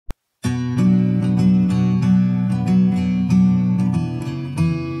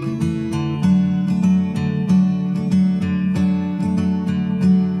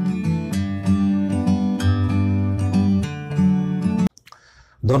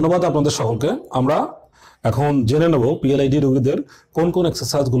ধন্যবাদ আপনাদের সকলকে। আমরা এখন জেনে নেব পিএলআইডি রোগীদের কোন কোন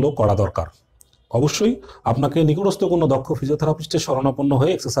এক্সারসাইজগুলো করা দরকার। অবশ্যই আপনাকে নিকটস্থ কোনো দক্ষ ফিজিওথেরাপিস্টের শরণাপন্ন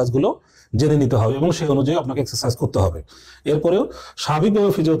হয়ে এক্সারসাইজগুলো জেনে নিতে হবে এবং সেই অনুযায়ী আপনাকে এক্সারসাইজ করতে হবে। এরপরেও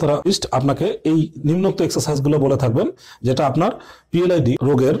স্বাভাবিকভাবে ফিজিওথেরাপিস্ট আপনাকে এই নিম্নোক্ত এক্সারসাইজগুলো বলে থাকবেন, যেটা আপনার পিএলআইডি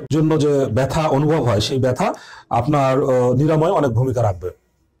রোগের জন্য যে ব্যথা অনুভব হয় সেই ব্যথা আপনার নিরাময়ে অনেক ভূমিকা রাখবে।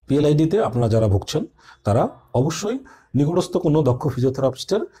 পিএলআইডিতে আপনারা যারা ভুগছেন তারা অবশ্যই নিকটস্থ কোনো দক্ষ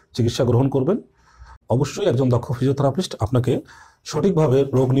ফিজিওথেরাপিস্টের চিকিৎসা গ্রহণ করবেন। অবশ্যই একজন দক্ষ ফিজিওথেরাপিস্ট আপনাকে সঠিকভাবে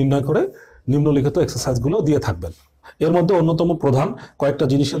রোগ নির্ণয় করে নিম্নলিখিত এক্সারসাইজগুলো দিয়ে থাকবেন। এর মধ্যে অন্যতম প্রধান কয়েকটা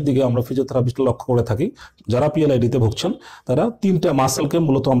জিনিসের দিকে আমরা ফিজিওথেরাপিস্ট লক্ষ্য করে থাকি। যারা পিএলআইডিতে ভুগছেন তারা তিনটা মাসেলকে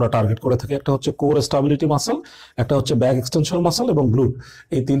মূলত আমরা টার্গেট করে থাকি। একটা হচ্ছে কোর স্টাবিলিটি মাসেল, একটা হচ্ছে ব্যাক এক্সটেনশন মাসেল এবং গ্লুট।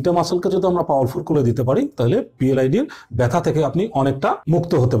 এই তিনটা মাসেলকে যদি আমরা পাওয়ারফুল করে দিতে পারি তাহলে পিএলআইডির ব্যথা থেকে আপনি অনেকটা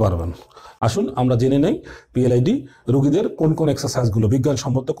মুক্ত হতে পারবেন। আসুন আমরা জেনে নেই পিএলআইডি রোগীদের কোন কোন এক্সারসাইজগুলো,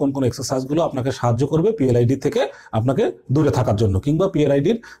 বিজ্ঞানসম্মত কোন কোন এক্সারসাইজগুলো আপনাকে সাহায্য করবে পিএলআইডি থেকে আপনাকে দূরে থাকার জন্য, কিংবা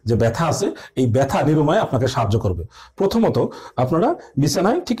পিএলআইডির যে ব্যথা আছে এই ব্যথা নিরাময়ে আপনাকে সাহায্য করবে। প্রথমত আপনারা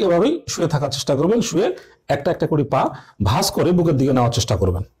বিছানায় ঠিক এভাবেই শুয়ে থাকার চেষ্টা করবেন। শুয়ে একটা একটা করে পা ভাঁজ করে বুকের দিকে নেওয়ার চেষ্টা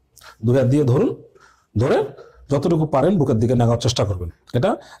করবেন। দুই হাত দিয়ে ধরুন, ধরে যতটুকু পারেন বুকের দিকে নেওয়ার চেষ্টা করবেন। এটা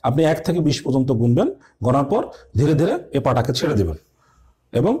আপনি 1 থেকে 20 পর্যন্ত গুনবেন। গণার পর ধীরে ধীরে এ পাটাকে ছেড়ে দেবেন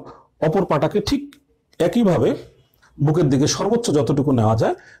এবং অপর পাটাকে ঠিক একইভাবে বুকের দিকে সর্বোচ্চ যতটুকু নেওয়া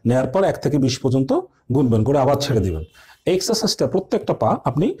যায় নেওয়ার পর 1 থেকে 20 পর্যন্ত গুনবেন, করে আবার ছেড়ে দিবেন। এই এক্সারসাইজটা প্রত্যেকটা পা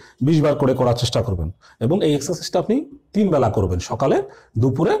আপনি 20 বার করে করার চেষ্টা করবেন এবং এই এক্সারসাইজটা আপনি 3 বেলা করবেন, সকালে,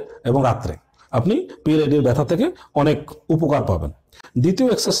 দুপুরে এবং রাত্রে। আপনি পিএলআইডির ব্যথা থেকে অনেক উপকার পাবেন। দ্বিতীয়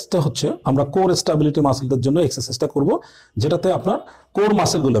এক্সারসাইজটা হচ্ছে আমরা কোর স্টেবিলিটি মাসেলদের জন্য এক্সারসাইজটা করব, যেটাতে আপনার কোর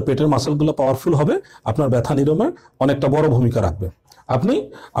মাসেলগুলো, পেটের মাসেলগুলো পাওয়ারফুল হবে, আপনার ব্যথা নিরাময়ে অনেকটা বড় ভূমিকা রাখবে। আপনি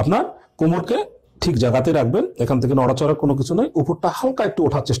আপনার কোমরকে ঠিক জায়গাতে রাখবেন, এখান থেকে নড়াচড়ার কোনো কিছু নয়, উপরটা হালকা একটু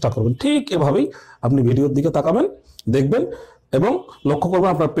ওঠার চেষ্টা করবেন। ঠিক এভাবেই আপনি ভিডিওর দিকে তাকাবেন, দেখবেন এবং লক্ষ্য করবেন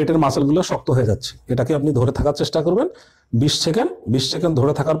আপনার পেটের মাসেলগুলো শক্ত হয়ে যাচ্ছে। এটাকে আপনি ধরে থাকার চেষ্টা করবেন 20 সেকেন্ড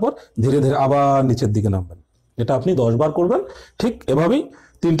ধরে থাকার পর ধীরে ধীরে আবার নিচের দিকে নামবেন। এটা আপনি 10 বার করবেন। ঠিক এভাবেই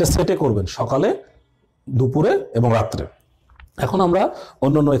 3টে সেটে করবেন, সকালে, দুপুরে এবং রাত্রে। এখন আমরা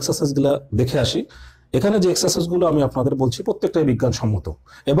অন্যান্য এক্সারসাইজগুলো দেখে আসি। এখানে যে এক্সারসাইজগুলো আমি আপনাদের বলছি প্রত্যেকটাই বিজ্ঞানসম্মত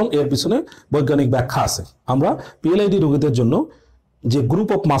এবং এর পিছনে বৈজ্ঞানিক ব্যাখ্যা আছে। আমরা পিএলআইডি রোগীদের জন্য যে গ্রুপ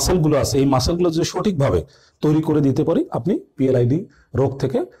অফ মাসেলগুলো আছে এই মাসেলগুলো যদি সঠিকভাবে তৈরি করে দিতে পারি আপনি পিএলআইডি রোগ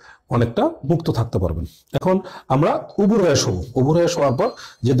থেকে অনেকটা মুক্ত থাকতে পারবেন। এখন আমরা উবুর হয়ে শোবো। উবুর হয়ে শোয়ার পর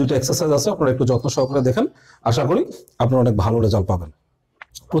যে দুটো এক্সারসাইজ আছে আপনারা একটু যত্ন সহকারে দেখেন, আশা করি আপনারা অনেক ভালো রেজাল্ট পাবেন।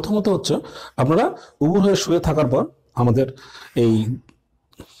 প্রথমত হচ্ছে আপনারা উবুর হয়ে শুয়ে থাকার পর আমাদের এই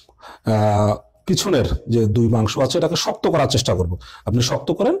পিছনের যে 2 মাংস আছে এটাকে শক্ত করার চেষ্টা করব। আপনি শক্ত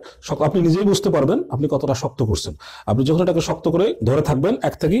করেন, আপনি নিজেই বুঝতে পারবেন আপনি কতটা শক্ত করছেন। আপনি যখন এটাকে শক্ত করে ধরে থাকবেন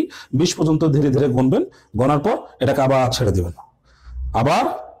 1 থেকে 20 পর্যন্ত ধীরে ধীরে গুনবেন। গণার পর এটাকে আবার ছেড়ে দিবেন,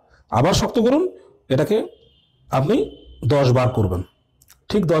 আবার শক্ত করুন। এটাকে আপনি 10 বার করবেন,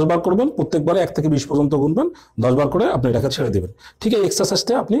 ঠিক 10 বার করবেন। প্রত্যেকবারে 1 থেকে 20 পর্যন্ত গুনবেন, 10 বার করে আপনি এটাকে ছেড়ে দিবেন। ঠিক এই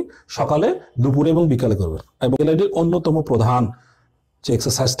এক্সারসাইজটা আপনি সকালে, দুপুরে এবং বিকালে করবেন। এবং পিএলআইডির অন্যতম প্রধান যে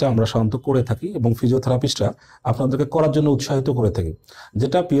এক্সারসাইজটা আমরা সাধারণত করে থাকি এবং ফিজিওথেরাপিস্টরা আপনাদেরকে করার জন্য উৎসাহিত করে থাকি,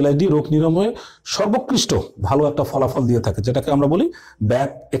 যেটা পিএলআইডি রোগ নিরাময়ে সর্বোৎকৃষ্ট ভালো একটা ফলাফল দিয়ে থাকে, যেটাকে আমরা বলি ব্যাক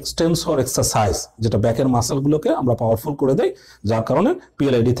এক্সটেনশন এক্সারসাইজ, যেটা ব্যাকের মাসেলগুলোকে আমরা পাওয়ারফুল করে দেয়, যার কারণে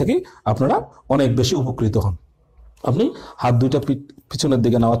পিএলআইডি থেকে আপনারা অনেক বেশি উপকৃত হন। আপনি হাত দুইটা পিছনের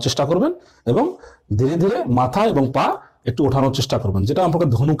দিকে নেওয়ার চেষ্টা করবেন এবং ধীরে ধীরে মাথা এবং পা একটু ওঠানোর চেষ্টা করবেন, যেটা আমাকে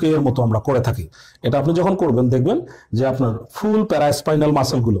ধনুকের মতো আমরা করে থাকি। এটা আপনি যখন করবেন দেখবেন যে আপনার ফুল প্যারাস্পাইনাল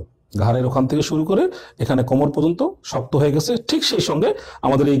মাসেলগুলো ঘাড়ের ওখান থেকে শুরু করে এখানে কোমর পর্যন্ত শক্ত হয়ে গেছে। ঠিক সেই সঙ্গে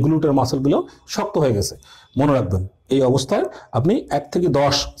আমাদের এই গ্লুটের মাসেলগুলো শক্ত হয়ে গেছে। মনে রাখবেন এই অবস্থায় আপনি 1 থেকে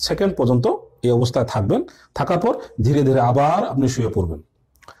 10 সেকেন্ড পর্যন্ত এই অবস্থায় থাকবেন। থাকার পর ধীরে ধীরে আবার আপনি শুয়ে পড়বেন।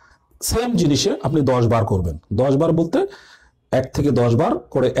 সেম জিনিসে আপনি 10 বার করবেন। 10 বার বলতে 1 থেকে 10 বার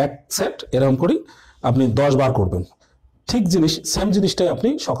করে 1 সেট এরকম করি আপনি 10 বার করবেন। ঠিক সেম জিনিসটাই আপনি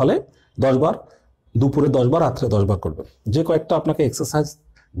সকালে 10 বার, দুপুরে 10 বার, রাত্রে 10 বার করবেন। যে কয়েকটা আপনাকে এক্সারসাইজ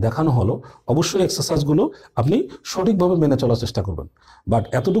দেখানো হলো অবশ্যই এক্সারসাইজগুলো আপনি সঠিকভাবে মেনে চলার চেষ্টা করবেন। বাট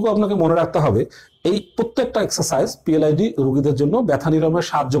এতটুকু আপনাকে মনে রাখতে হবে এই প্রত্যেকটা এক্সারসাইজ পিএলআইডি রোগীদের জন্য ব্যথা নিরাময়ে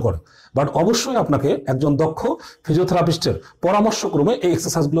সাহায্য করে। বাট অবশ্যই আপনাকে একজন দক্ষ ফিজিওথেরাপিস্টের পরামর্শক্রমে এই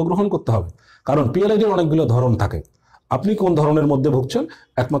এক্সারসাইজগুলো গ্রহণ করতে হবে, কারণ পিএলআইডির অনেকগুলো ধরন থাকে। আপনি কোন ধরনের মধ্যে ভুগছেন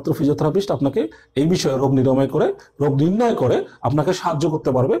একমাত্র ফিজিওথেরাপিস্ট আপনাকে এই বিষয়ে রোগ নির্ণয় করে আপনাকে সাহায্য করতে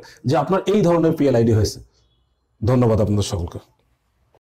পারবে যে আপনার এই ধরনের পিএলআইডি হয়েছে। ধন্যবাদ আপনাদের সকলকে।